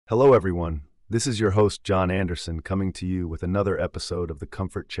Hello, everyone. This is your host, John Anderson, coming to you with another episode of the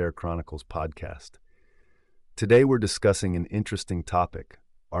Comfort Chair Chronicles podcast. Today, we're discussing an interesting topic.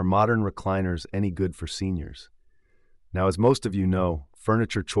 Are modern recliners any good for seniors? Now, as most of you know,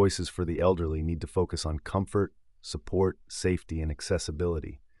 furniture choices for the elderly need to focus on comfort, support, safety, and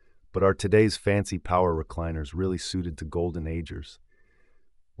accessibility. But are today's fancy power recliners really suited to golden agers?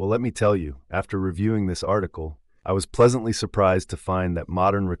 Well, let me tell you, after reviewing this article, I was pleasantly surprised to find that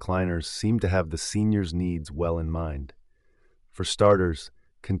modern recliners seem to have the senior's needs well in mind. For starters,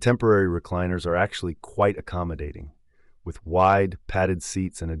 contemporary recliners are actually quite accommodating. With wide, padded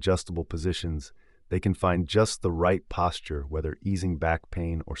seats and adjustable positions, they can find just the right posture, whether easing back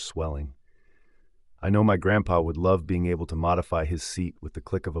pain or swelling. I know my grandpa would love being able to modify his seat with the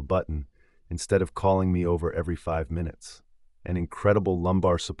click of a button instead of calling me over every 5 minutes. And incredible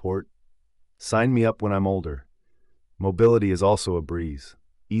lumbar support? Sign me up when I'm older. Mobility is also a breeze.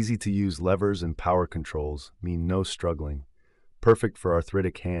 Easy-to-use levers and power controls mean no struggling, perfect for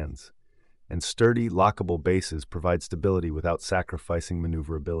arthritic hands. And sturdy, lockable bases provide stability without sacrificing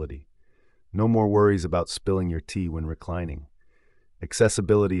maneuverability. No more worries about spilling your tea when reclining.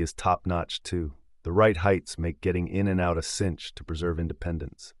 Accessibility is top-notch too. The right heights make getting in and out a cinch to preserve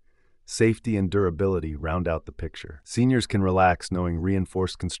independence. Safety and durability round out the picture. Seniors can relax knowing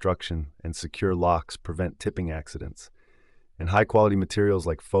reinforced construction and secure locks prevent tipping accidents. And high-quality materials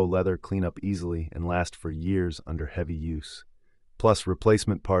like faux leather clean up easily and last for years under heavy use. Plus,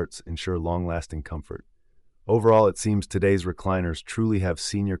 replacement parts ensure long-lasting comfort. Overall, it seems today's recliners truly have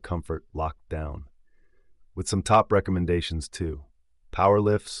senior comfort locked down. With some top recommendations too. Power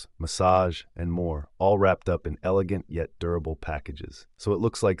lifts, massage, and more, all wrapped up in elegant yet durable packages. So it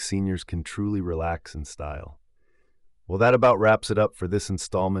looks like seniors can truly relax in style. Well, that about wraps it up for this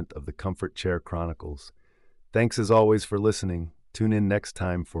installment of the Comfort Chair Chronicles. Thanks as always for listening. Tune in next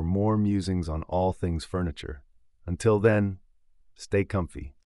time for more musings on all things furniture. Until then, stay comfy.